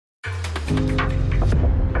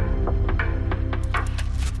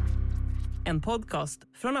En podcast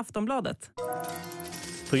från Aftonbladet.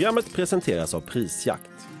 Programmet presenteras av Prisjakt.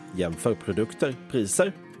 Jämför produkter,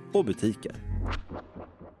 priser och butiker.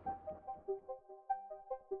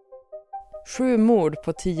 7 mord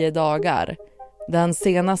på 10 dagar. Den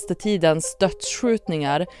senaste tidens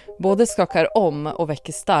dödsskjutningar både skakar om och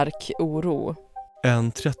väcker stark oro.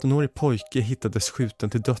 En 13-årig pojke hittades skjuten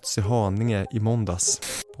till döds i Haninge i måndags.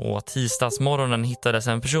 På tisdagsmorgonen hittades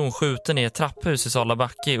en person skjuten i ett trapphus i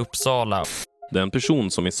Salabacke i Uppsala. Den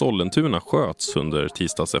person som i Sollentuna sköts under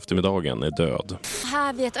tisdags eftermiddagen är död.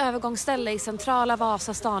 Här vid ett övergångsställe i centrala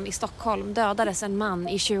Vasastan i Stockholm dödades en man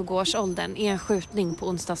i 20-årsåldern i en skjutning på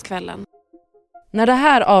onsdagskvällen. När det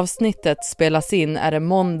här avsnittet spelas in är det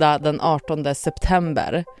måndag den 18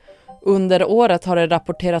 september. Under året har det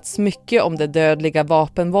rapporterats mycket om det dödliga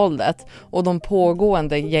vapenvåldet och de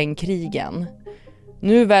pågående gängkrigen.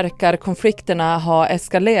 Nu verkar konflikterna ha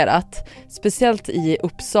eskalerat, speciellt i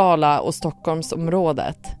Uppsala och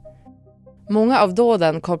Stockholmsområdet. Många av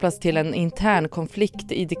dåden kopplas till en intern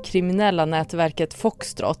konflikt i det kriminella nätverket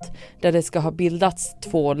Foxtrot, där det ska ha bildats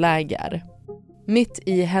 2 läger. Mitt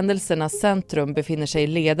i händelsernas centrum befinner sig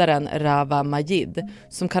ledaren Rawa Majid,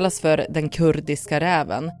 som kallas för den kurdiska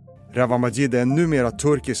räven. Rawa Majid är en numera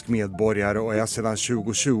turkisk medborgare och är sedan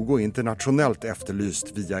 2020 internationellt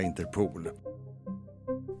efterlyst via Interpol.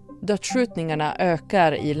 Dödsskjutningarna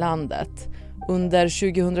ökar i landet.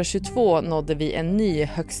 Under 2022 nådde vi en ny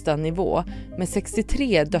högsta nivå med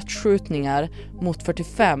 63 dödsskjutningar mot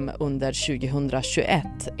 45 under 2021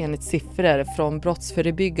 enligt siffror från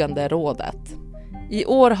Brottsförebyggande rådet. I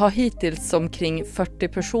år har hittills omkring 40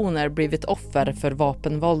 personer blivit offer för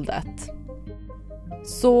vapenvåldet.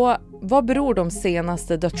 Så vad beror de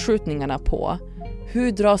senaste dödsskjutningarna på?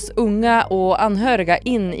 Hur dras unga och anhöriga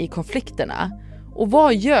in i konflikterna? Och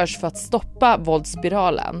vad görs för att stoppa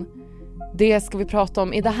våldsspiralen? Det ska vi prata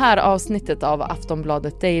om i det här avsnittet av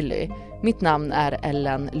Aftonbladet Daily. Mitt namn är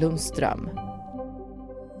Ellen Lundström.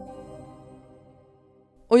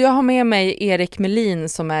 Och jag har med mig Erik Melin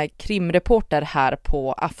som är krimreporter här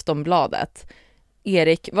på Aftonbladet.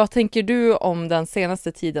 Erik, vad tänker du om den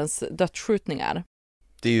senaste tidens dödsskjutningar?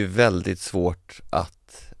 Det är ju väldigt svårt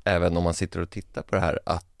att, även om man sitter och tittar på det här,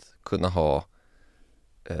 att kunna ha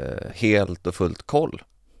helt och fullt koll.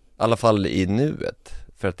 I alla fall i nuet,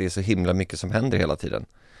 för att det är så himla mycket som händer hela tiden.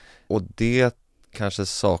 Och det kanske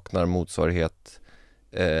saknar motsvarighet,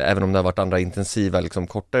 även om det har varit andra intensiva, liksom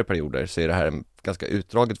kortare perioder, så är det här en ganska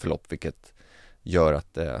utdraget förlopp, vilket gör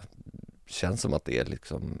att det känns som att det är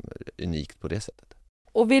liksom unikt på det sättet.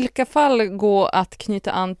 Och vilka fall går att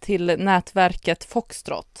knyta an till nätverket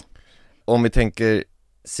Foxtrot? Om vi tänker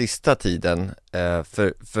sista tiden,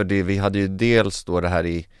 för det, vi hade ju dels då det här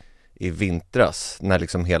i vintras, när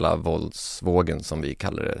liksom hela våldsvågen som vi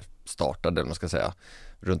kallar det startade, man ska säga,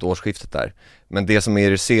 runt årsskiftet där. Men det som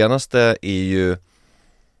är det senaste är ju,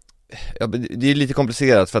 ja, det är lite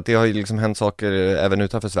komplicerat för att det har ju liksom hänt saker även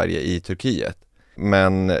utanför Sverige i Turkiet.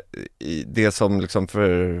 Men det som liksom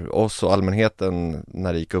för oss och allmänheten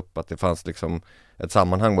när det gick upp att det fanns liksom ett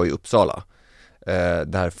sammanhang var i Uppsala.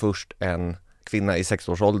 Där först en kvinna i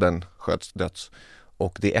 6-årsåldern sköts döds.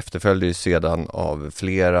 Och det efterföljde sedan av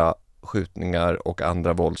flera skjutningar och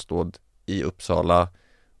andra våldsdåd i Uppsala.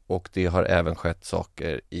 Och det har även skett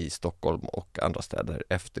saker i Stockholm och andra städer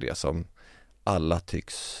efter det som alla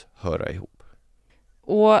tycks höra ihop.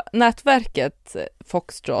 Och nätverket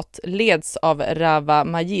Foxtrot leds av Rawa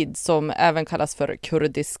Majid som även kallas för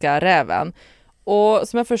Kurdiska räven. Och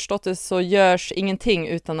som jag förstått det så görs ingenting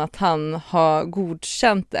utan att han har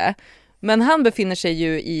godkänt det. Men han befinner sig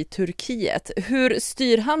ju i Turkiet. Hur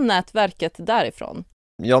styr han nätverket därifrån?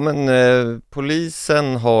 Ja, men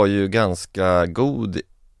polisen har ju ganska god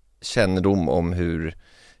kännedom om hur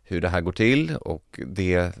det här går till, och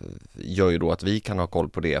det gör ju då att vi kan ha koll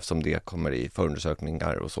på det eftersom det kommer i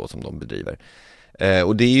förundersökningar och så som de bedriver.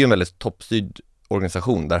 Och det är ju en väldigt toppstyrd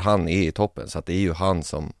organisation där han är i toppen, så att det är ju han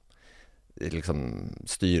som liksom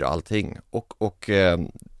styr allting. Och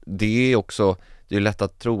det är också, det är lätt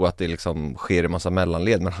att tro att det liksom sker en massa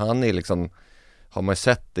mellanled, men han är liksom, har man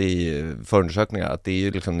sett i förundersökningar att det är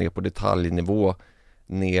ju liksom ner på detaljnivå,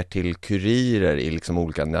 ner till kurirer i liksom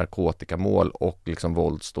olika narkotikamål och liksom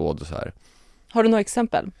våldsdåd och så här. Har du några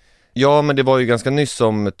exempel? Ja, men det var ju ganska nyss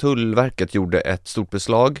som Tullverket gjorde ett stort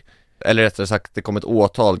beslag, eller rättare sagt det kom ett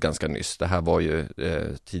åtal ganska nyss. Det här var ju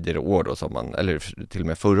tidigare år då som man, eller till och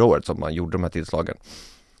med förra året som man gjorde de här tillslagen.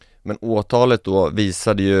 Men åtalet då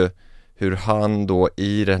visade ju hur han då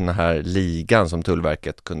i den här ligan som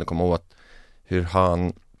Tullverket kunde komma åt, hur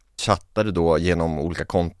han chattade då genom olika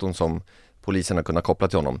konton som polisen har kunnat koppla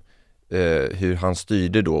till honom hur han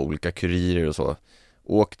styrde då olika kurirer och så.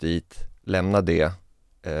 Åk dit, lämna det,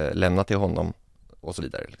 lämna till honom och så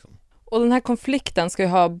vidare. Liksom. Och den här konflikten ska ju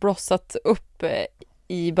ha blossat upp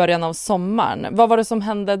i början av sommaren. Vad var det som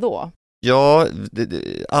hände då? Ja,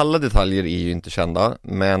 alla detaljer är ju inte kända,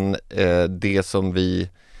 men det som vi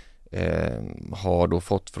har då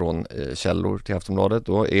fått från källor till Aftonbladet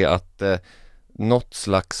då är att något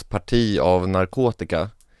slags parti av narkotika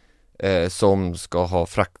som ska ha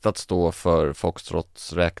fraktats då för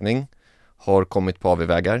Foxtrots räkning har kommit på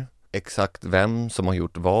avvägar. Exakt vem som har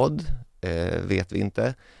gjort vad vet vi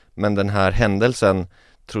inte, men den här händelsen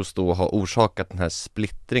tros då ha orsakat den här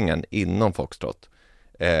splittringen inom Foxtrot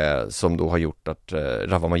som då har gjort att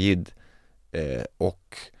Rawa Majid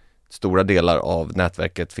och stora delar av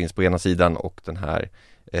nätverket finns på ena sidan och den här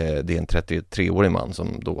det är en 33-årig man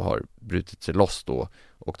som då har brutit sig loss då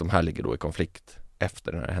och de här ligger då i konflikt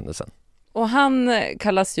efter den här händelsen. Och han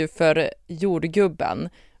kallas ju för jordgubben.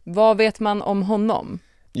 Vad vet man om honom?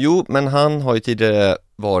 Jo, men han har ju tidigare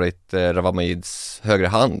varit Rawa Majids högra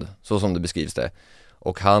hand, så som det beskrivs det.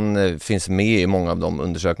 Och han finns med i många av de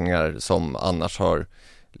undersökningar som annars har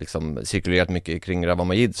liksom cirkulerat mycket kring Rawa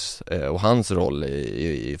Majids och hans roll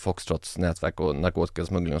i Foxtrots nätverk och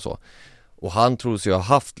narkotikasmuggling och så. Och han tros ju ha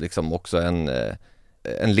haft liksom också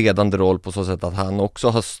en ledande roll på så sätt att han också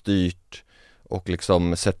har styrt och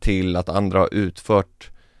liksom sett till att andra har utfört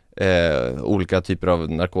olika typer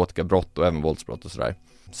av narkotikabrott och även våldsbrott och sådär.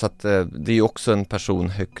 Så att det är också en person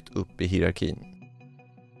högt upp i hierarkin.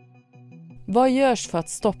 Vad görs för att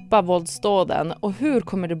stoppa våldsdåden och hur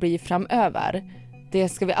kommer det bli framöver? Det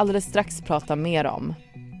ska vi alldeles strax prata mer om.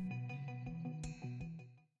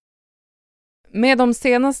 Med de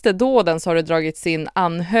senaste dåden så har det dragits in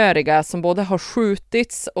anhöriga som både har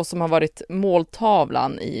skjutits och som har varit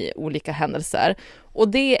måltavlan i olika händelser. Och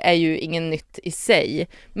det är ju ingen nytt i sig.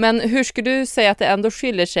 Men hur skulle du säga att det ändå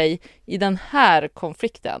skiljer sig i den här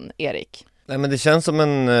konflikten, Erik? Nej, men det känns som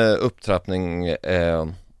en upptrappning.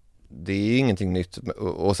 Det är ingenting nytt.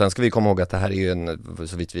 Och sen ska vi komma ihåg att det här är ju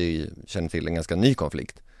så vitt vi känner till, en ganska ny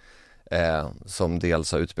konflikt. Som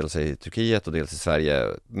dels har utspelat sig i Turkiet och dels i Sverige,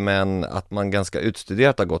 men att man ganska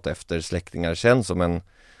utstuderat har gått efter släktingar känns som en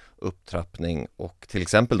upptrappning. Och till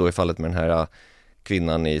exempel då i fallet med den här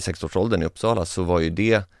kvinnan i 60-årsåldern i Uppsala så var ju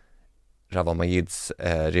det Rawa Majids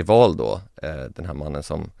rival då, den här mannen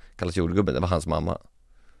som kallas jordgubben, det var hans mamma.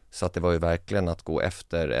 Så att det var ju verkligen att gå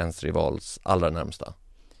efter ens rivals allra närmsta.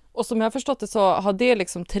 Och som jag har förstått det så har det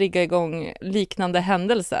liksom triggat igång liknande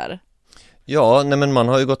händelser. Ja, nej men man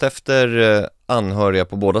har ju gått efter anhöriga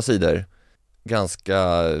på båda sidor.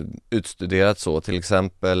 Ganska utstuderat så. Till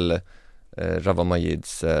exempel Rawa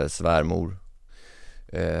Majids svärmor.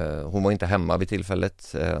 Hon var inte hemma vid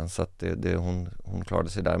tillfället så att hon klarade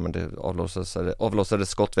sig där, men det avlossades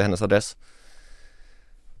skott vid hennes adress.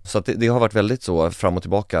 Så att det har varit väldigt så fram och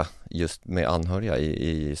tillbaka just med anhöriga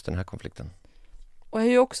i just den här konflikten. Och det är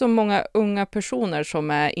ju också många unga personer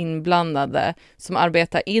som är inblandade, som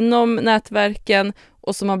arbetar inom nätverken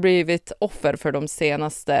och som har blivit offer för de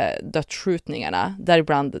senaste dödsskjutningarna,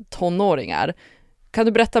 däribland tonåringar. Kan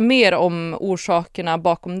du berätta mer om orsakerna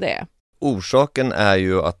bakom det? Orsaken är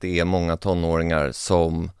ju att det är många tonåringar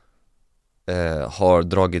som har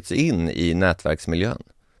dragits in i nätverksmiljön.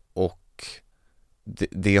 Och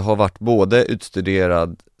det har varit både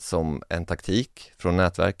utstuderad som en taktik från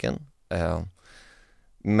nätverken,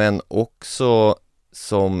 men också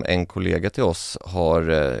som en kollega till oss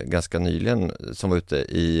har ganska nyligen, som var ute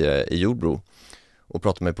i Jordbro och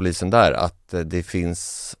pratade med polisen där, att det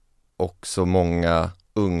finns också många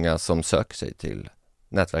unga som söker sig till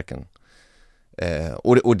nätverken.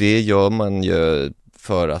 Och det gör man ju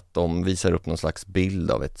för att de visar upp någon slags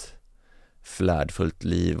bild av ett flärdfullt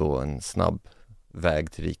liv och en snabb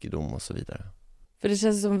väg till rikedom och så vidare. För det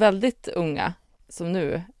känns som väldigt unga som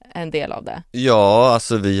nu är en del av det. Ja,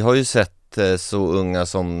 alltså vi har ju sett så unga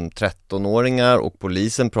som 13-åringar och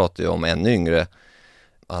polisen pratar ju om ännu yngre.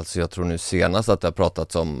 Alltså jag tror nu senast att det har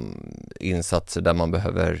pratats om insatser där man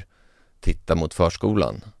behöver titta mot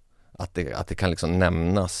förskolan. Att det kan liksom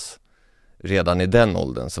nämnas redan i den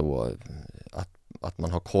åldern, så att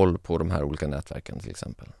man har koll på de här olika nätverken till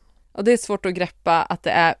exempel. Och det är svårt att greppa att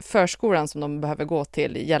det är förskolan som de behöver gå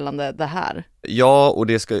till gällande det här. Ja, och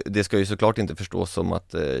det ska ju såklart inte förstås som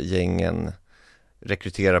att gängen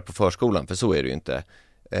rekryterar på förskolan, för så är det ju inte.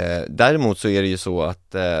 Däremot så är det ju så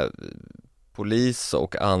att polis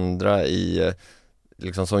och andra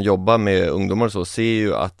liksom som jobbar med ungdomar och så ser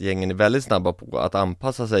ju att gängen är väldigt snabba på att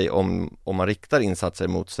anpassa sig om man riktar insatser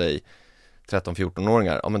mot sig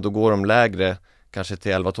 13-14-åringar. Ja, men då går de lägre kanske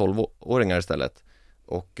till 11-12-åringar istället.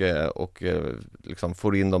 och liksom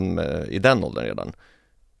får in dem i den åldern redan.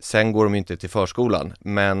 Sen går de inte till förskolan,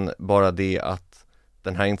 men bara det att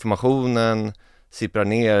den här informationen sipprar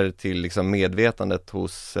ner till liksom medvetandet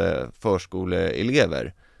hos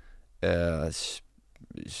förskoleelever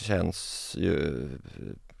känns ju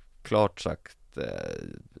klart sagt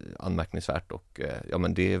anmärkningsvärt, och ja,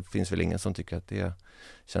 men det finns väl ingen som tycker att det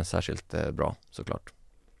känns särskilt bra, såklart.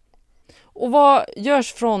 Och vad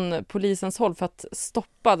görs från polisens håll för att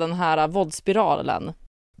stoppa den här våldsspiralen?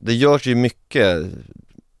 Det görs ju mycket,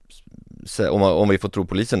 om vi får tro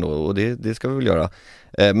polisen då, och det ska vi väl göra.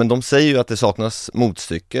 Men de säger ju att det saknas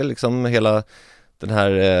motstycke, liksom hela den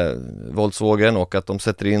här våldsvågen, och att de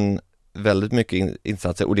sätter in väldigt mycket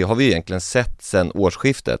insatser, och det har vi egentligen sett sedan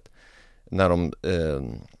årsskiftet när de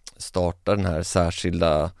startar den här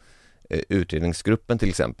särskilda utredningsgruppen till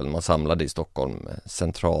exempel. Man samlade i Stockholm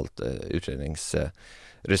centralt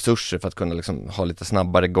utredningsresurser för att kunna liksom ha lite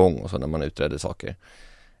snabbare gång och så när man utredde saker.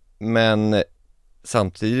 Men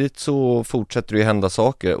samtidigt så fortsätter det ju hända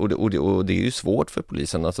saker, och det är ju svårt för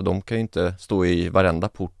polisen. Alltså de kan ju inte stå i varenda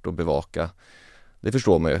port och bevaka. Det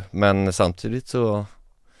förstår man ju. Men samtidigt så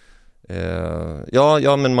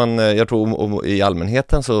men jag tror i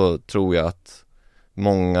allmänheten så tror jag att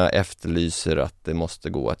många efterlyser att det måste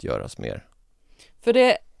gå att göras mer. För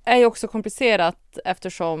det är ju också komplicerat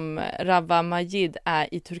eftersom Rawa Majid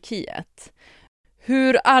är i Turkiet.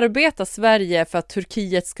 Hur arbetar Sverige för att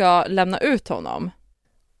Turkiet ska lämna ut honom?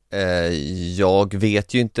 Jag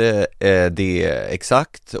vet ju inte det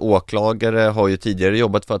exakt. Åklagare har ju tidigare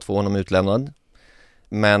jobbat för att få honom utlämnad.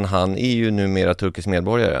 Men han är ju numera turkisk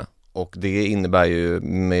medborgare. Och det innebär ju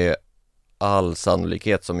med all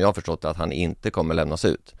sannolikhet, som jag har förstått, att han inte kommer lämnas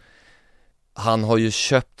ut. Han har ju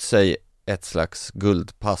köpt sig ett slags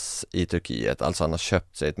guldpass i Turkiet. Alltså han har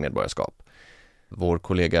köpt sig ett medborgarskap. Vår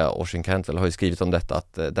kollega Orsin Kentvel har ju skrivit om detta,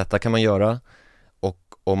 att detta kan man göra. Och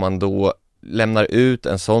om man då lämnar ut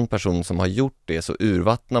en sån person som har gjort det, så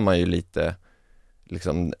urvattnar man ju lite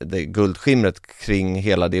liksom det guldskimret kring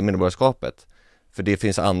hela det medborgarskapet. För det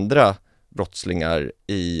finns andra brottslingar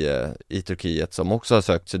i Turkiet som också har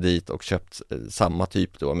sökt sig dit och köpt samma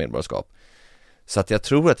typ då av medborgarskap. Så att jag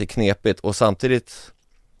tror att det är knepigt, och samtidigt,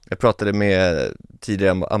 jag pratade med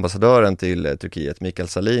tidigare ambassadören till Turkiet, Mikael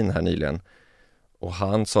Salin, här nyligen, och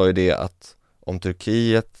han sa ju det att om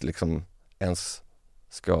Turkiet liksom ens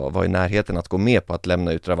ska vara i närheten att gå med på att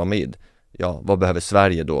lämna ut Rawa Majid, ja, vad behöver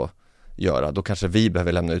Sverige då göra? Då kanske vi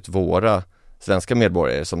behöver lämna ut våra svenska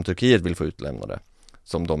medborgare som Turkiet vill få utlämnade.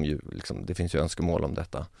 Som de ju, liksom, det finns ju önskemål om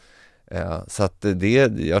detta. Så att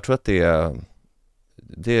jag tror att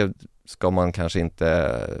det ska man kanske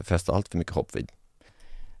inte fästa allt för mycket hopp vid.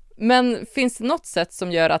 Men finns det något sätt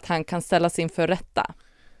som gör att han kan ställas inför rätta?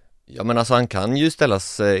 Ja, men alltså han kan ju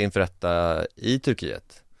ställas inför rätta i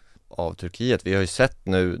Turkiet. Av Turkiet. Vi har ju sett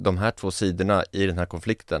nu de här två sidorna i den här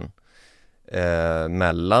konflikten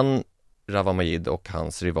mellan Rawa Majid och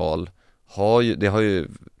hans rival. Det har ju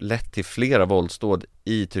lett till flera våldsdåd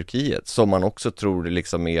i Turkiet som man också tror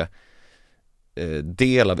liksom är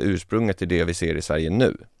del av ursprunget till det vi ser i Sverige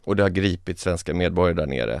nu. Och det har gripit svenska medborgare där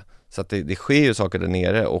nere. Så att det sker ju saker där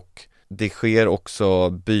nere, och det sker också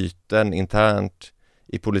byten internt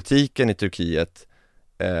i politiken i Turkiet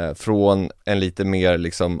från en lite mer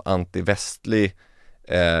liksom antivästlig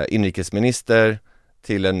inrikesminister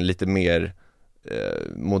till en lite mer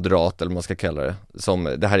moderat, eller vad man ska kalla det.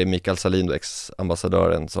 Det här är Mikael Salin,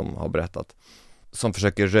 ex-ambassadören, som har berättat. Som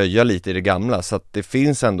försöker röja lite i det gamla, så att det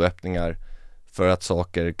finns ändå öppningar för att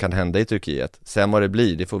saker kan hända i Turkiet. Sen vad det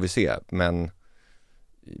blir, det får vi se. Men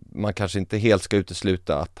man kanske inte helt ska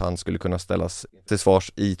utesluta att han skulle kunna ställas till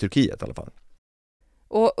svars i Turkiet i alla fall.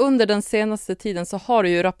 Och under den senaste tiden så har det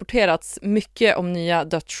ju rapporterats mycket om nya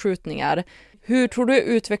dödsskjutningar. Hur tror du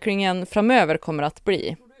utvecklingen framöver kommer att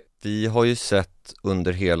bli? Vi har ju sett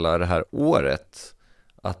under hela det här året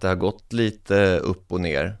att det har gått lite upp och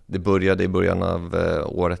ner. Det började i början av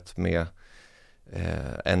året med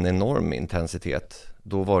en enorm intensitet.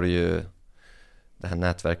 Då var det ju det här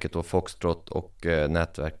nätverket och Foxtrot och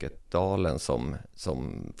nätverket Dalen som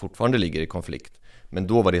fortfarande ligger i konflikt. Men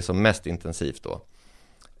då var det som mest intensivt då.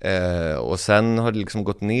 Och sen har det liksom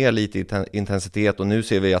gått ner lite i intensitet, och nu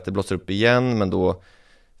ser vi att det blåser upp igen, men då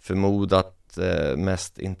förmodat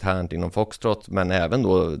mest internt inom Foxtrot, men även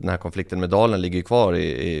då den här konflikten med Dalen ligger kvar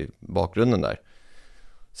i bakgrunden där.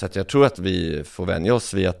 Så att jag tror att vi får vänja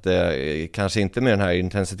oss vid att det kanske inte med den här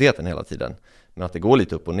intensiteten hela tiden, men att det går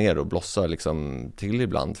lite upp och ner och blossar liksom till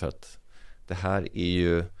ibland, för att det här är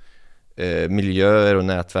ju miljöer och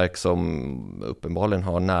nätverk som uppenbarligen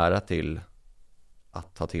har nära till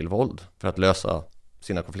att ta till våld för att lösa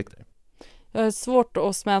sina konflikter. Jag har svårt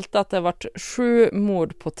att smälta att det har varit 7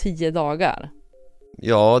 mord på 10 dagar.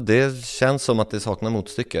 Ja, det känns som att det saknar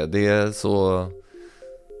motstycke. Det är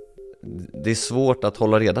svårt att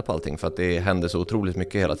hålla reda på allting för att det händer så otroligt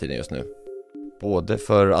mycket hela tiden just nu. Både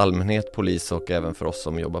för allmänhet, polis och även för oss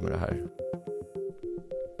som jobbar med det här.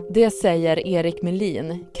 Det säger Erik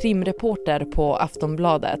Melin, krimreporter på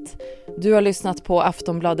Aftonbladet. Du har lyssnat på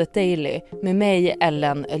Aftonbladet Daily med mig,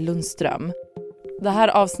 Ellen Lundström. Det här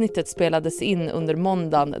avsnittet spelades in under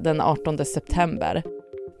måndagen den 18 september.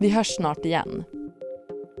 Vi hörs snart igen.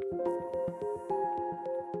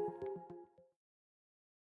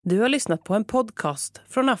 Du har lyssnat på en podcast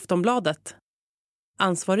från Aftonbladet.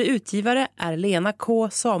 Ansvarig utgivare är Lena K.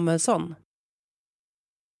 Samuelsson.